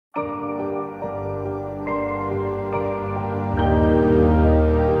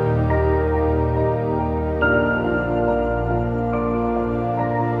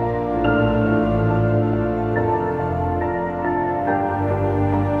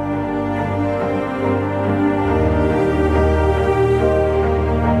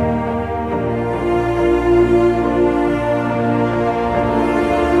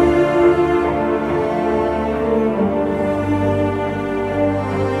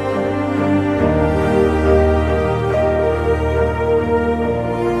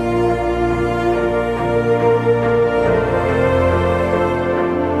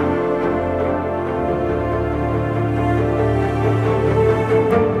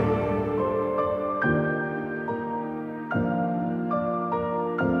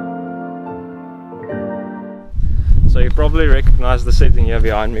probably recognize the setting here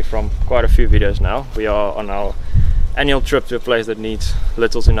behind me from quite a few videos now. We are on our annual trip to a place that needs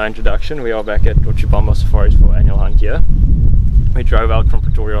little to no introduction. We are back at Otjibamba Safaris for annual hunt here. We drove out from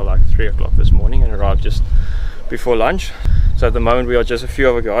Pretoria like 3 o'clock this morning and arrived just before lunch. So at the moment we are just a few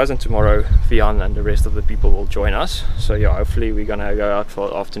other guys, and tomorrow Vian and the rest of the people will join us. So yeah, hopefully we're gonna go out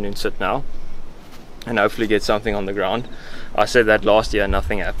for afternoon sit now and hopefully get something on the ground. I said that last year,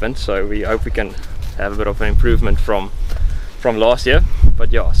 nothing happened, so we hope we can have a bit of an improvement from last year.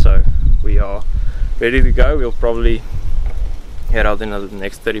 But yeah, so we are ready to go. We'll probably head out in the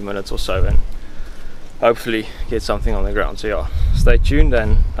next 30 minutes or so and hopefully get something on the ground. So yeah, stay tuned,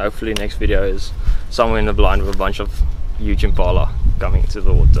 and hopefully next video is somewhere in the blind with a bunch of huge Impala coming into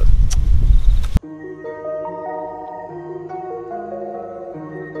the water.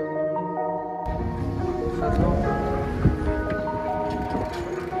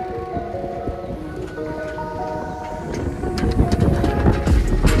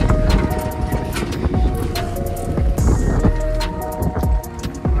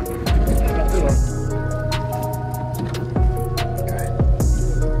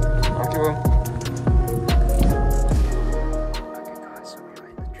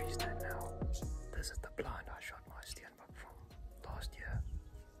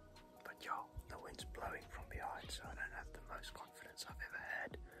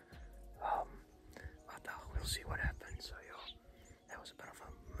 See what happens. So yeah, there was a bit of a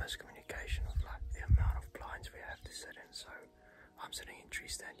miscommunication of like the amount of blinds we have to sit in. So I'm sitting in tree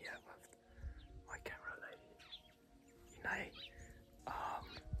stand here with my camera lady, Inay,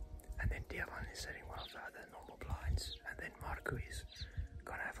 and then Diaman is sitting one of the other normal blinds, and then Marco is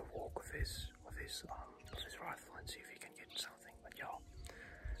gonna have a walk with his rifle and see if he can get something. But yeah,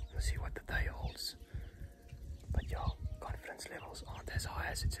 we'll see what the day holds. But yeah, confidence levels aren't as high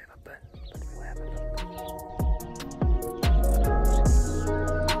as it's ever been, but we'll have a look.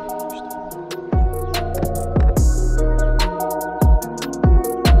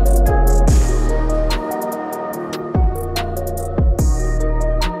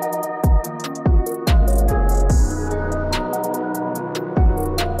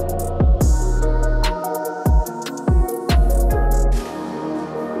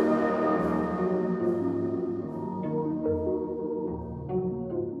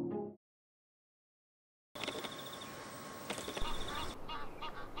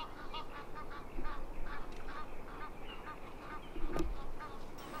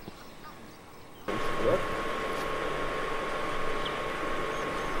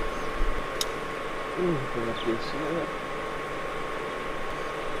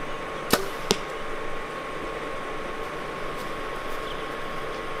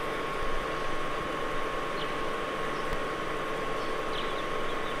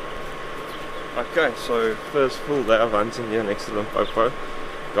 Okay, so first full day of hunting here next to Limpopo.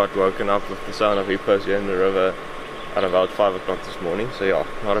 Got woken up with the sound of hippos here in the river at about 5 o'clock this morning. So yeah,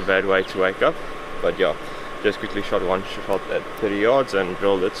 not a bad way to wake up. But yeah, just quickly shot one shot at 30 yards and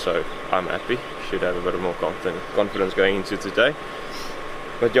drilled it, so I'm happy. Should have a bit of more confidence going into today.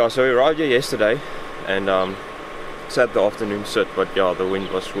 But yeah, so we arrived here yesterday and sat the afternoon sit, but yeah, the wind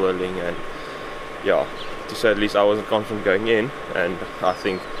was swirling, and yeah, to say at least I wasn't confident going in. And I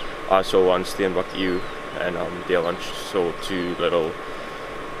think I saw one steenbok ewe, and the other one saw 2 little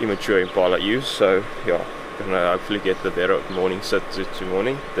immature Impala ewes. So yeah, gonna hopefully get the better morning sit this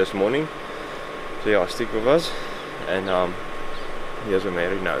morning. So yeah, stick with us, and here's where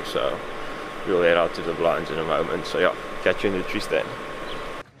Mary knows, so we'll head out to the blinds in a moment. So yeah, catch you in the tree stand.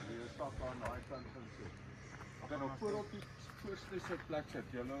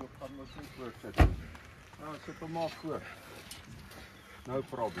 No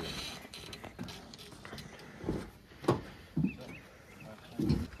problem.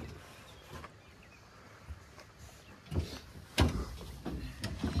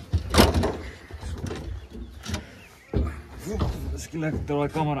 Miskien ek daai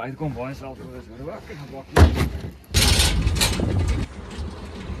kamera uitkom baie self is. Maar ek gaan bak.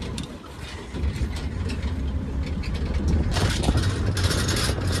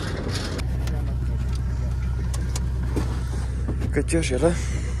 Okay, cheers julle.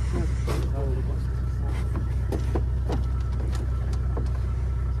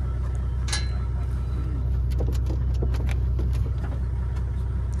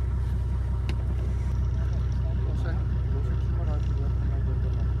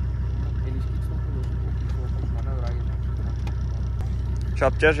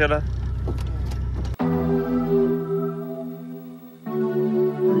 Chop, cheers julle.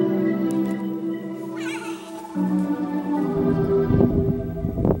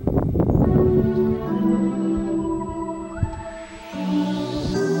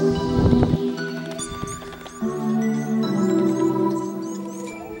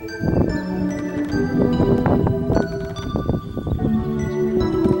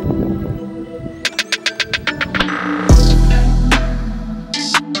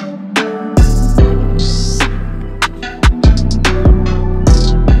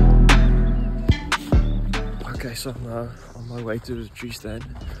 Okay, so I'm now on my way to the tree stand.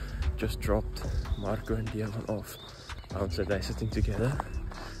 Just dropped Marco and Dion off. So they're sitting together,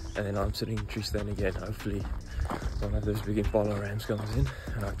 and then I'm sitting in tree stand again. Hopefully one of those big Impala rams comes in,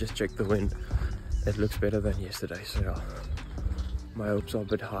 and I've just checked the wind. It looks better than yesterday, so yeah, my hopes are a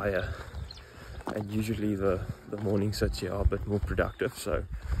bit higher. And usually the morning sits here are a bit more productive, so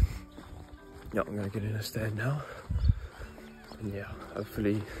yeah, I'm gonna get in a stand now, and yeah,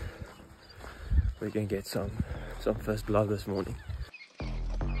 hopefully we can get some first blood this morning.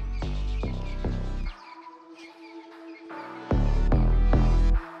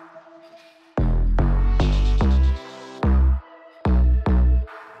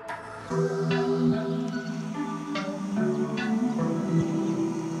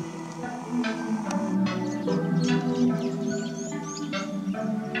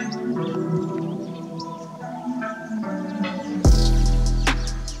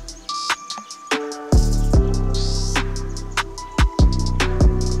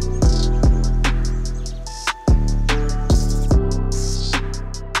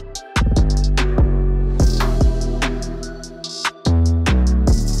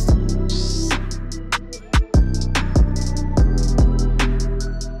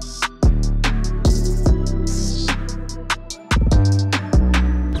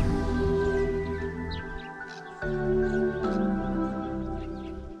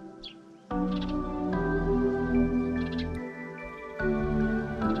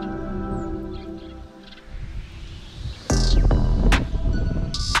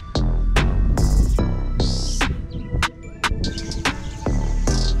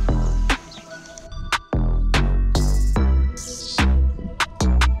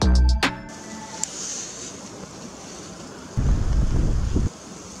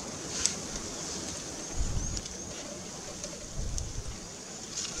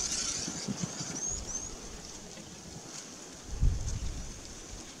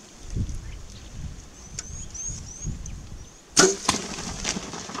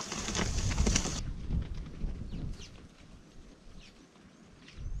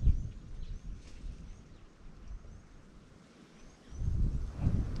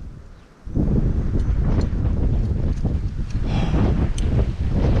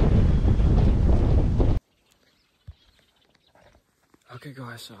 Okay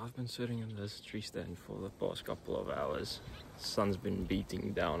guys, so I've been sitting in this tree stand for the past couple of hours. The sun's been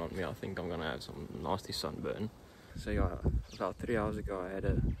beating down on me. I think I'm gonna have some nasty sunburn. So yeah, about 3 hours ago I had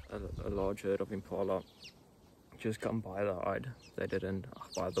a large herd of Impala just come by the hide. They didn't,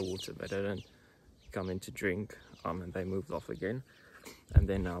 by the water, they didn't come in to drink, and they moved off again. And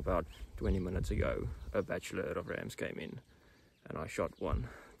then now about 20 minutes ago, a bachelor herd of rams came in and I shot one.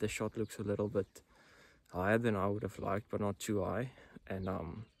 The shot looks a little bit higher than I would have liked, but not too high. And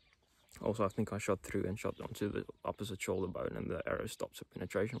also I think I shot through and shot onto the opposite shoulder bone, and the arrow stopped, so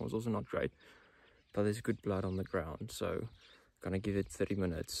penetration was also not great. But there's good blood on the ground, so gonna give it 30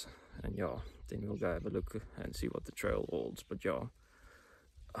 minutes, and yeah, then we'll go have a look and see what the trail holds. But yeah,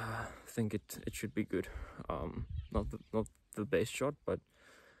 I think it should be good. Not the best shot, but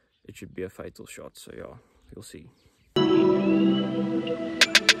it should be a fatal shot, so yeah, we'll see.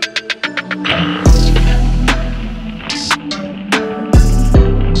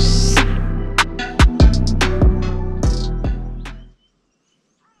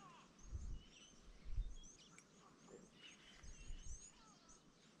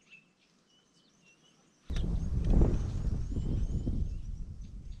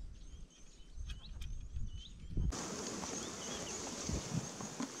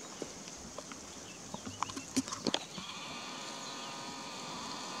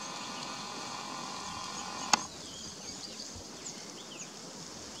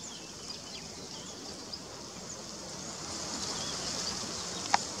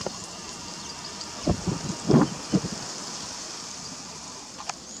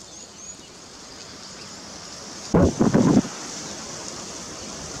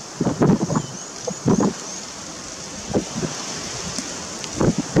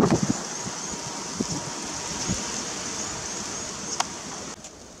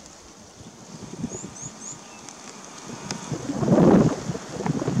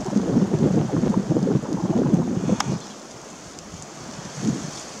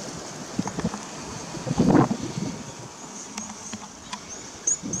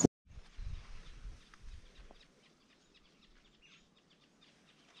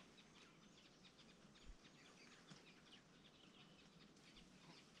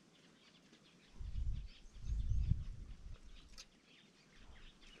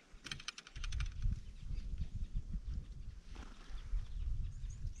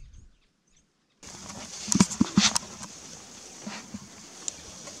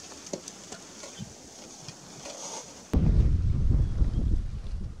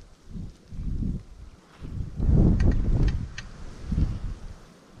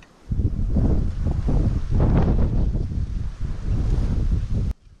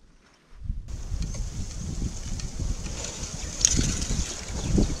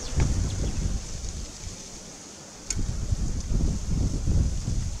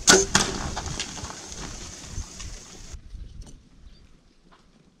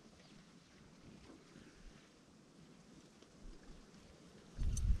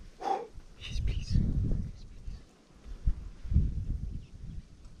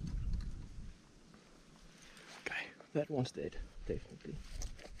 that one's dead, definitely.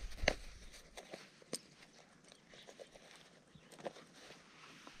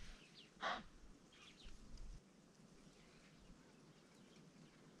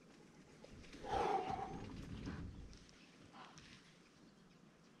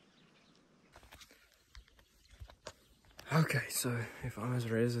 Okay, so if I'm as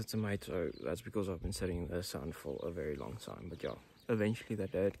red as a tomato, that's because I've been sitting in the sun for a very long time. But yeah, eventually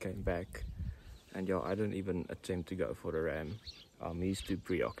that dad came back, and yeah, I didn't even attempt to go for the ram. He's too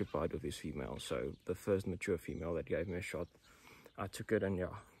preoccupied with his female. So the first mature female that gave me a shot, I took it, and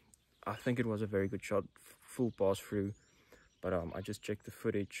yeah, I think it was a very good shot, full pass through. But I just checked the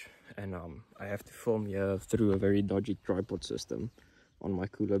footage, and I have to film here through a very dodgy tripod system on my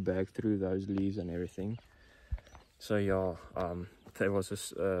cooler bag through those leaves and everything. So yeah, there was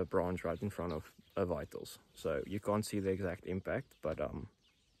this branch right in front of Vitals, so you can't see the exact impact, but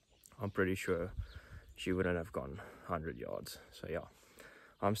I'm pretty sure she wouldn't have gone 100 yards. So yeah,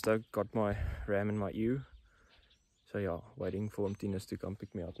 I'm stoked, got my ram in my ewe. So yeah, waiting for Tinus to come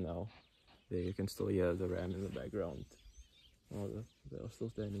pick me up now. There you can still hear the ram in the background. Oh, they are still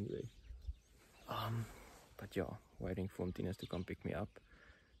standing there. But yeah, waiting for Tinus to come pick me up.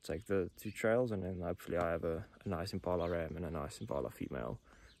 Take the 2 trails, and then hopefully I have a nice Impala ram and a nice Impala female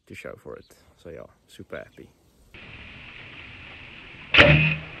to show for it. So yeah, super happy.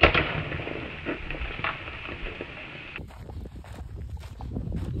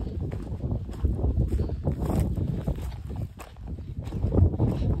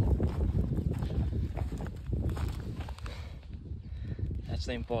 That's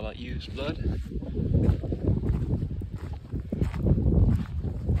the Impala ewe's blood.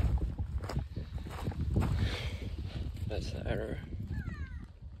 That's the arrow.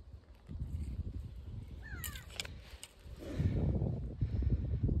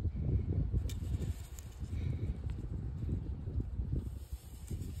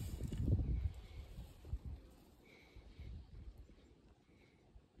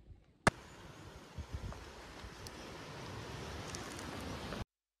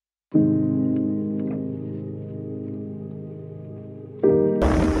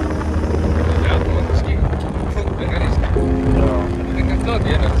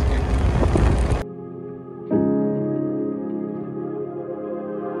 Ja.